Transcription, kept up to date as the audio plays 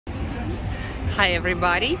Hi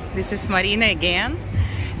everybody, this is Marina again,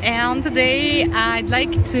 and today I'd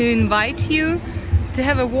like to invite you to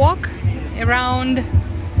have a walk around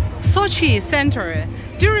Sochi center.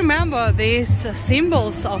 Do you remember these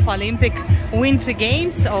symbols of Olympic Winter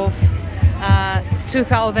Games of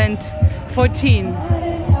 2014?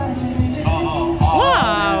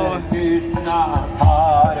 Wow!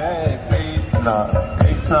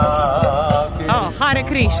 Oh, Hare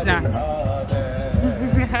Krishna!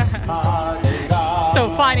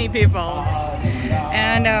 So funny people.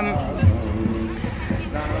 And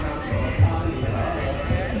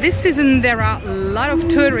this season there are a lot of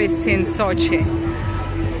tourists in Sochi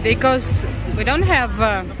because we don't have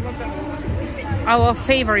our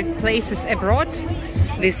favorite places abroad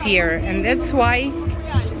this year, and that's why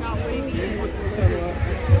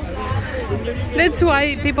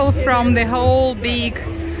people from the whole big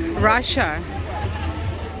Russia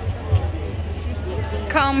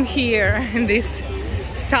come here in this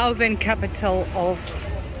southern capital of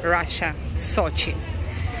Russia, Sochi.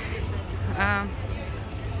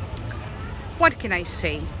 What can I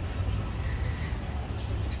say?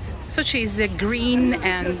 Sochi is a green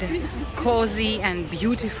and cozy and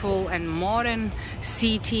beautiful and modern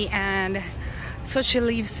city, and Sochi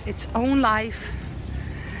lives its own life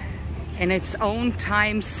in its own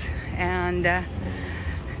times and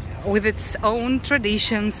with its own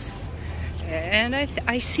traditions. And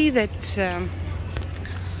I see that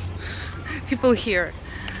people here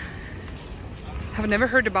have never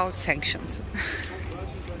heard about sanctions.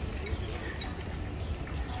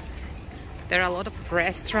 There are a lot of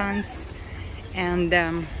restaurants and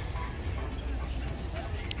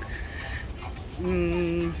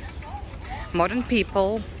modern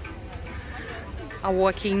people are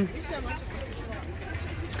working,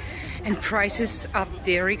 and prices are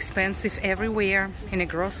very expensive everywhere, in the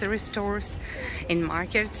grocery stores, in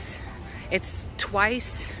markets. It's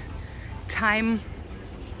twice time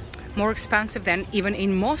more expensive than even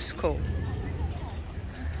in Moscow.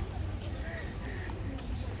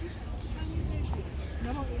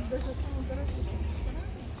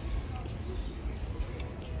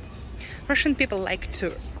 Russian people like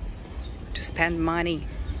to spend money.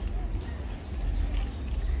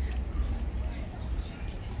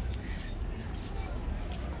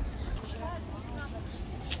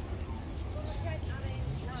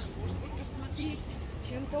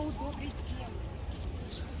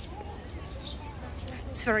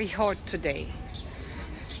 It's very hot today.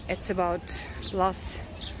 It's about plus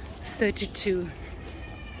 32,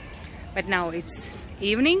 but now it's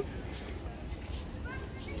evening,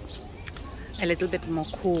 a little bit more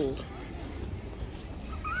cool.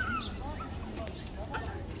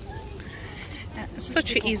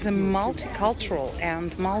 Sochi is a multicultural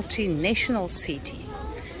and multinational city.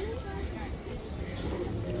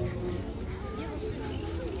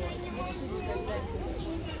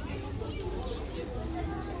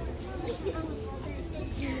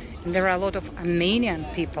 There are a lot of Armenian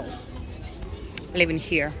people living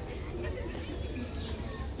here.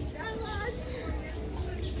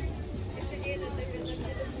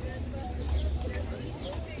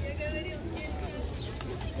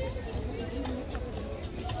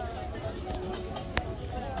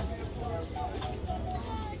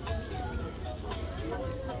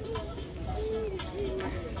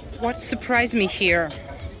 What surprised me here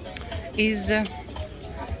is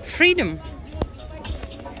freedom.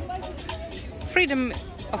 Freedom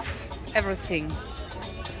of everything.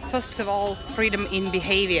 First of all, freedom in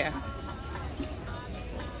behavior.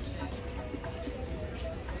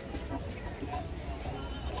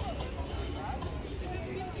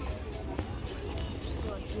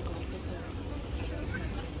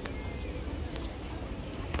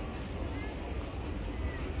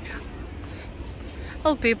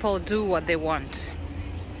 All people do what they want.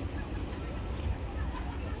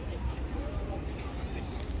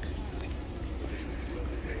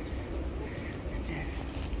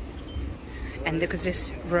 And look at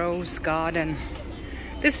this rose garden.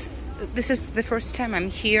 This is the first time I'm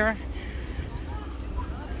here.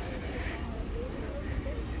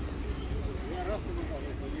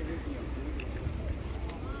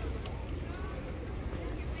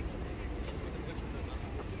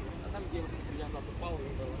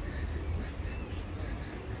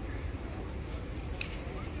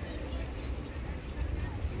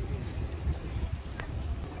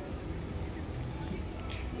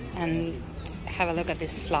 And have a look at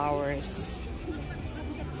these flowers.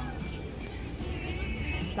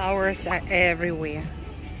 Flowers are everywhere.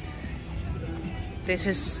 This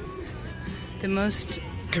is the most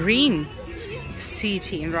green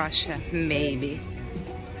city in Russia, maybe.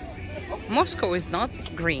 Moscow is not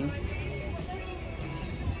green.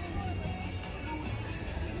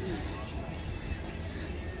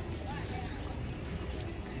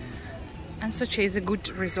 And Sochi is a good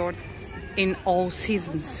resort in all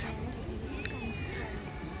seasons.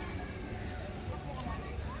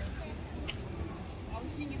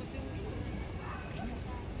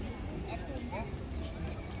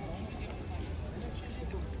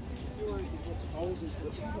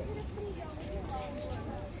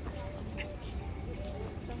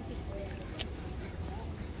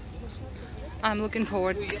 I'm looking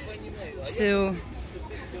forward to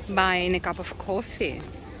buying a cup of coffee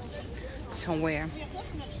somewhere.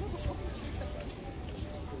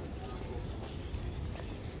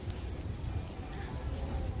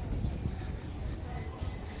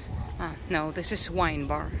 No, this is wine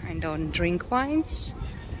bar. I don't drink wines.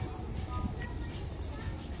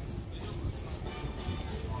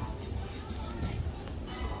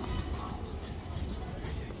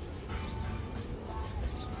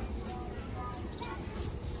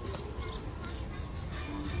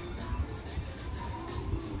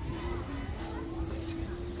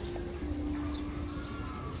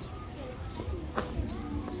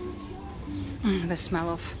 The smell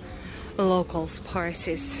of local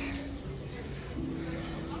spices.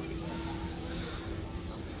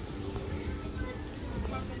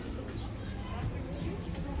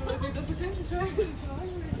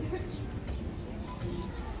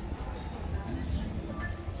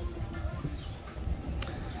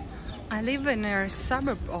 I live in a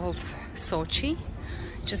suburb of Sochi,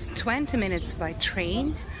 just 20 minutes by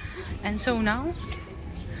train, and so now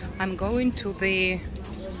I'm going to the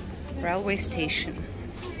railway station.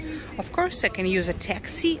 Of course I can use a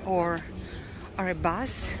taxi or a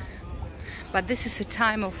bus, but this is a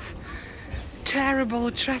time of terrible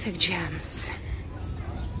traffic jams.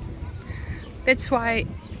 That's why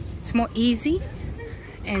it's more easy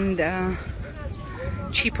and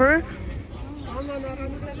cheaper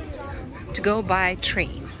to go by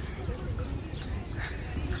train.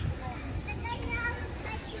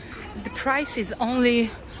 The price is only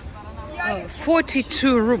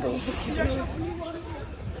 42 rubles.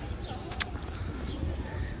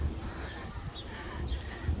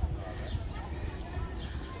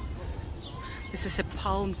 This is a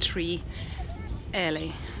palm tree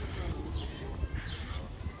alley.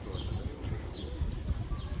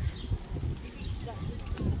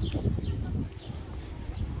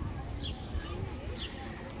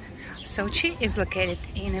 Sochi is located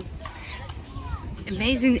in an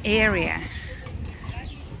amazing area.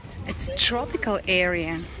 It's a tropical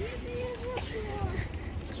area,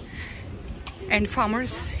 and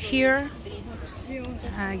farmers here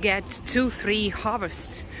get 2-3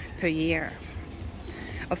 harvests per year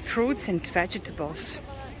of fruits and vegetables.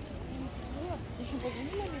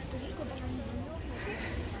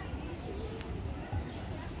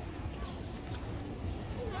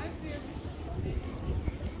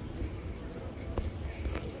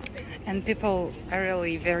 And people are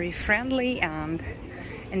really very friendly and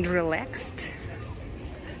relaxed.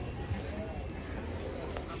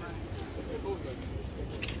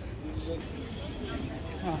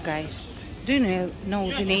 Oh guys, do you know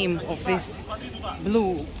the name of this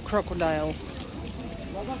blue crocodile?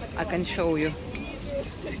 I can show you.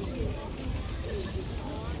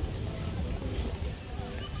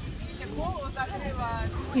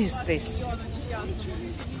 Who is this?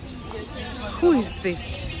 Who is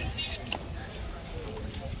this?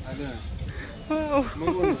 Oh.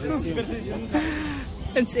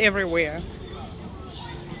 It's everywhere.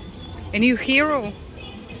 A new hero.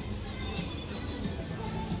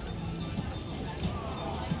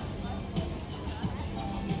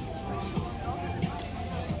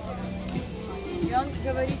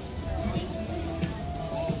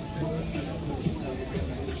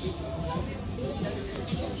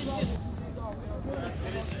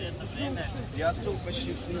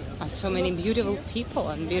 And so many beautiful people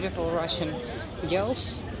and beautiful Russian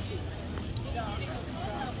girls.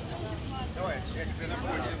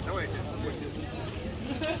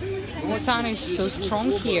 The sun is so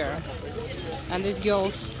strong here, and these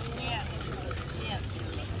girls,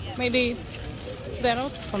 maybe they're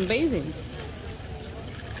not sunbathing.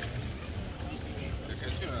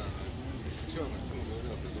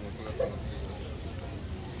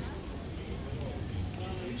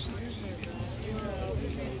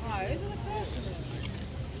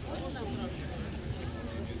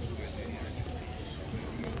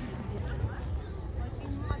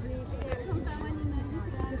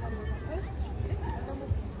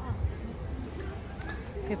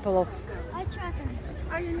 People of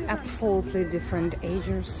absolutely different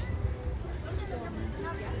ages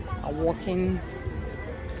are walking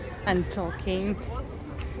and talking,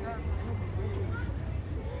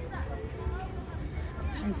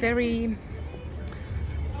 and very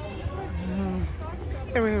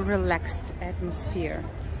very relaxed atmosphere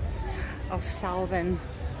of southern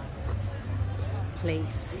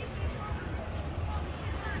place.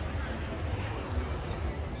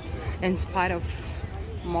 In spite of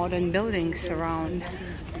modern buildings around.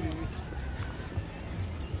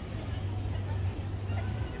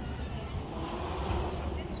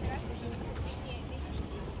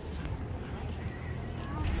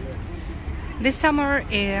 This summer,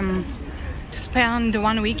 to spend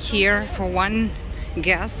 1 week here for one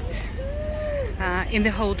guest in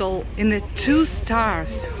the hotel, in the 2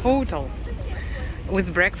 stars hotel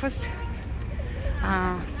with breakfast,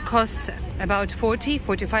 costs about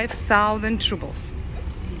 45,000 rubles.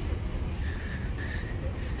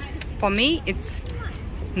 For me, it's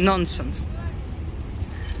nonsense,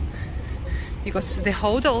 because the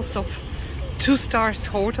hotels of 2 stars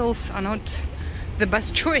hotels are not the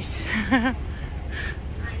best choice.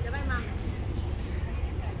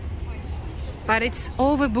 But it's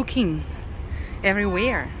overbooking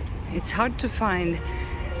everywhere. It's hard to find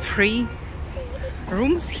free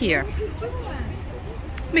rooms here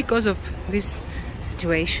because of this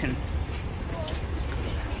situation.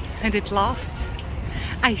 And at last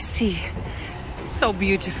I see so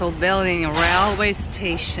beautiful building, a railway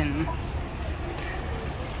station.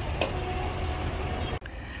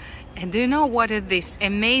 And do you know what is this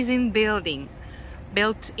amazing building?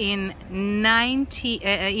 Built in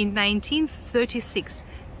 1936.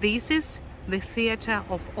 This is the theater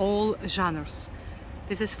of all genres.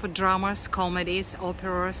 This is for dramas, comedies,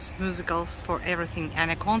 operas, musicals, for everything, and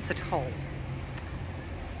a concert hall.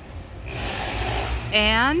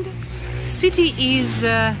 And city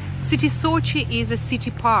Sochi is a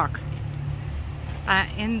city park.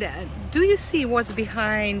 Do you see what's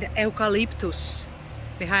behind eucalyptus,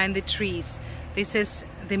 behind the trees? This is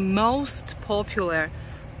the most popular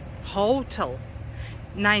hotel.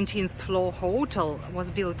 19th floor hotel was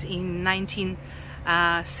built in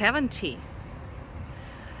 1970.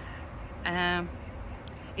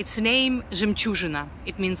 Its name Жемчужина.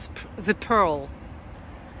 It means the pearl,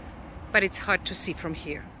 but it's hard to see from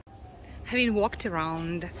here. Having walked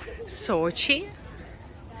around Sochi,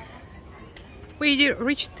 we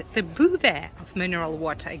reached the Buddha of mineral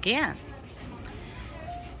water again.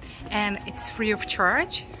 And it's free of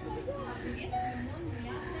charge.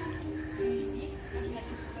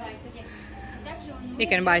 You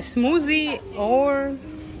can buy smoothie or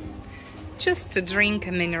just to drink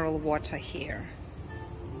a mineral water here.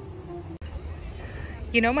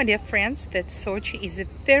 You know, my dear friends, that Sochi is a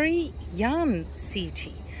very young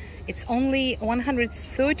city. It's only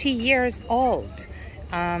 130 years old.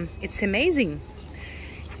 It's amazing.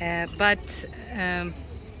 But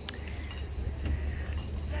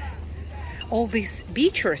all these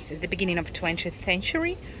beaches at the beginning of the 20th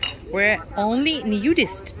century were only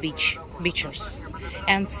nudist beaches,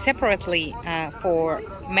 and separately for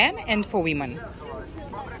men and for women.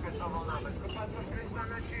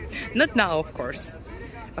 Not now, of course.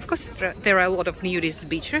 Of course, there are a lot of nudist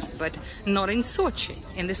beaches, but not in Sochi,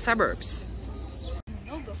 in the suburbs.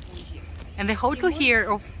 And the hotel here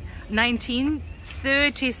of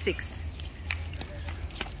 1936.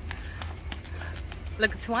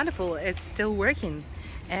 Look, it's wonderful. It's still working.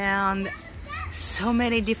 And so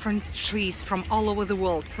many different trees from all over the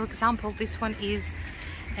world. For example, this one is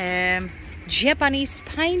Japanese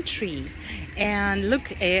pine tree. And look,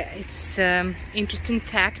 it's interesting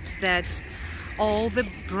fact that all the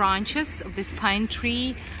branches of this pine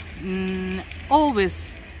tree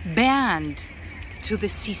always bend to the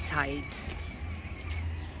seaside.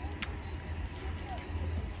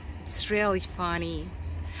 It's really funny.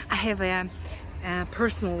 I have a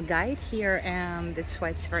personal guide here, and that's why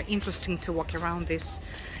it's very interesting to walk around this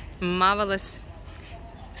marvelous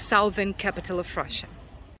southern capital of Russia.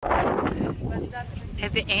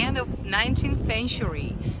 At the end of 19th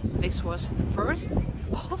century, this was the first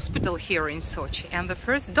hospital here in Sochi and the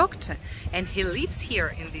first doctor, and he lived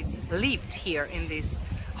here in this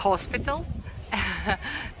hospital.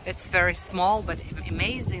 It's very small but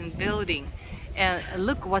amazing building, and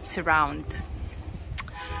look what's around.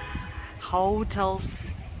 Hotels,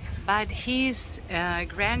 but his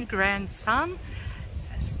grandson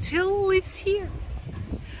still lives here.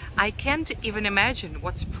 I can't even imagine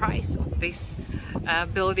what's the price of this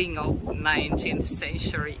building of 19th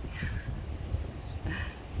century.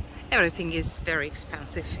 Everything is very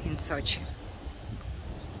expensive in Sochi.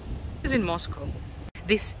 It's in Moscow.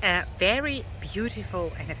 This very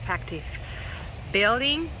beautiful and effective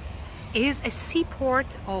building is a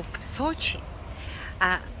seaport of Sochi.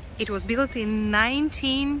 It was built in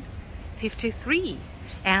 1953,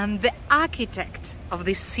 and the architect of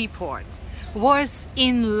this seaport was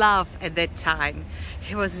in love at that time.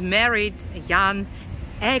 He was married, a young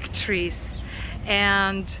actress,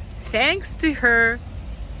 and thanks to her,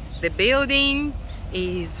 the building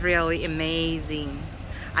is really amazing.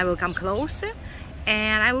 I will come closer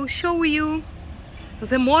and I will show you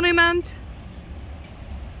the monument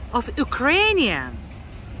of Ukrainian.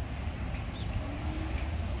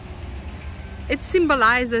 It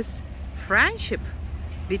symbolizes friendship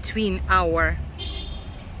between our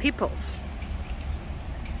peoples.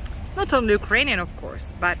 Not only Ukrainian, of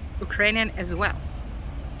course, but Ukrainian as well.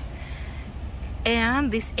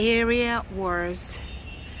 And this area was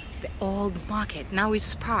the old market. Now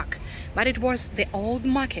it's park, but it was the old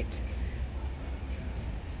market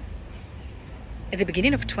at the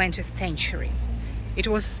beginning of 20th century. It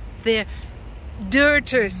was the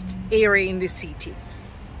dirtiest area in the city.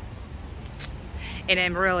 And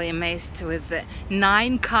I'm really amazed with the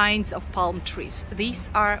 9 kinds of palm trees. These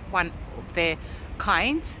are one of the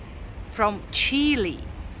kinds from Chile.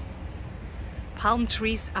 Palm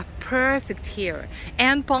trees are perfect here.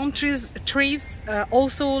 And palm trees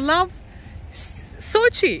also love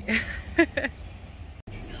Sochi.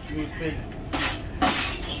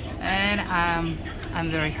 And I'm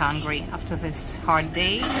very hungry after this hard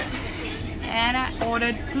day. And I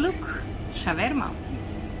ordered, look, shawarma.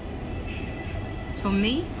 For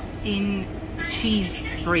me, in cheese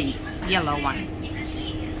bread, yellow one,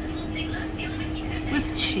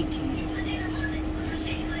 with chicken.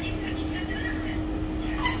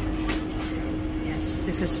 Yes,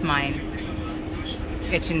 this is mine. It's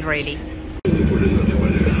getting ready.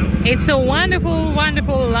 It's a wonderful,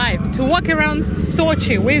 wonderful life to walk around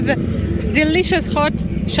Sochi with delicious hot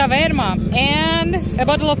shawarma and a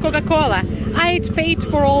bottle of Coca-Cola. I paid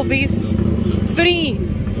for all these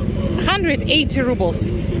 380 rubles.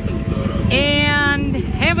 And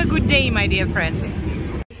have a good day, my dear friends.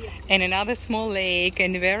 And another small lake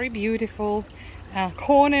and very beautiful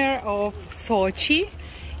corner of Sochi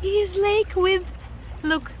is lake with,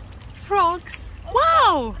 look, frogs.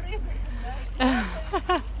 Wow!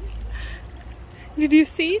 Did you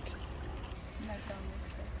see it?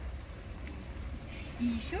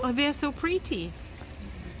 Oh, they're so pretty.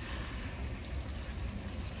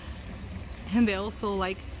 And they also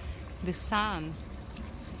like the sun.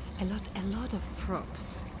 A lot of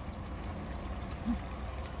frogs.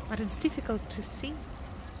 But it's difficult to see.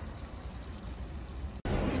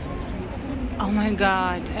 Oh my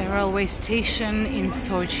God, a railway station in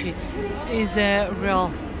Sochi is a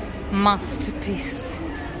real masterpiece.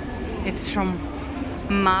 It's from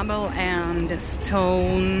marble and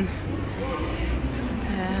stone.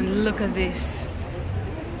 And look at this.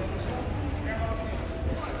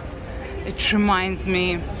 It reminds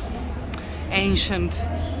me ancient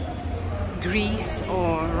Greece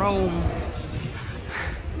or Rome,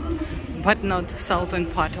 but not southern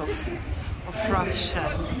part of Russia.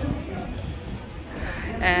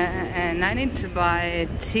 And I need to buy a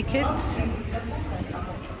ticket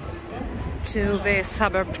to the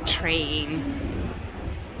suburb train.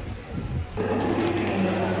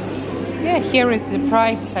 Yeah, here is the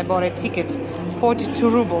price. I bought a ticket, 42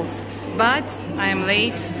 rubles, but I am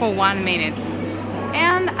late for 1 minute.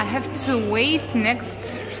 And I have to wait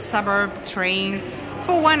next suburb train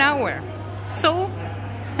for 1 hour. So,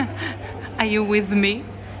 are you with me?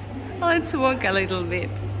 Let's walk a little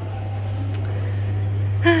bit.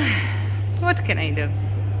 What can I do?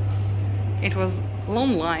 It was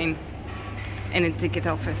long line in a ticket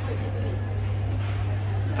office.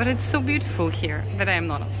 But it's so beautiful here that I am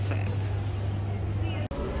not upset.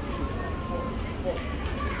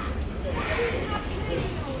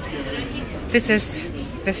 This is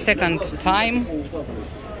the second time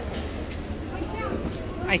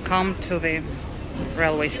I come to the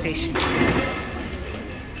railway station.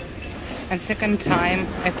 And second time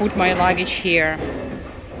I put my luggage here.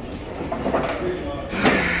 Oh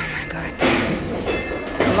my God.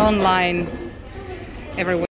 Long line everywhere.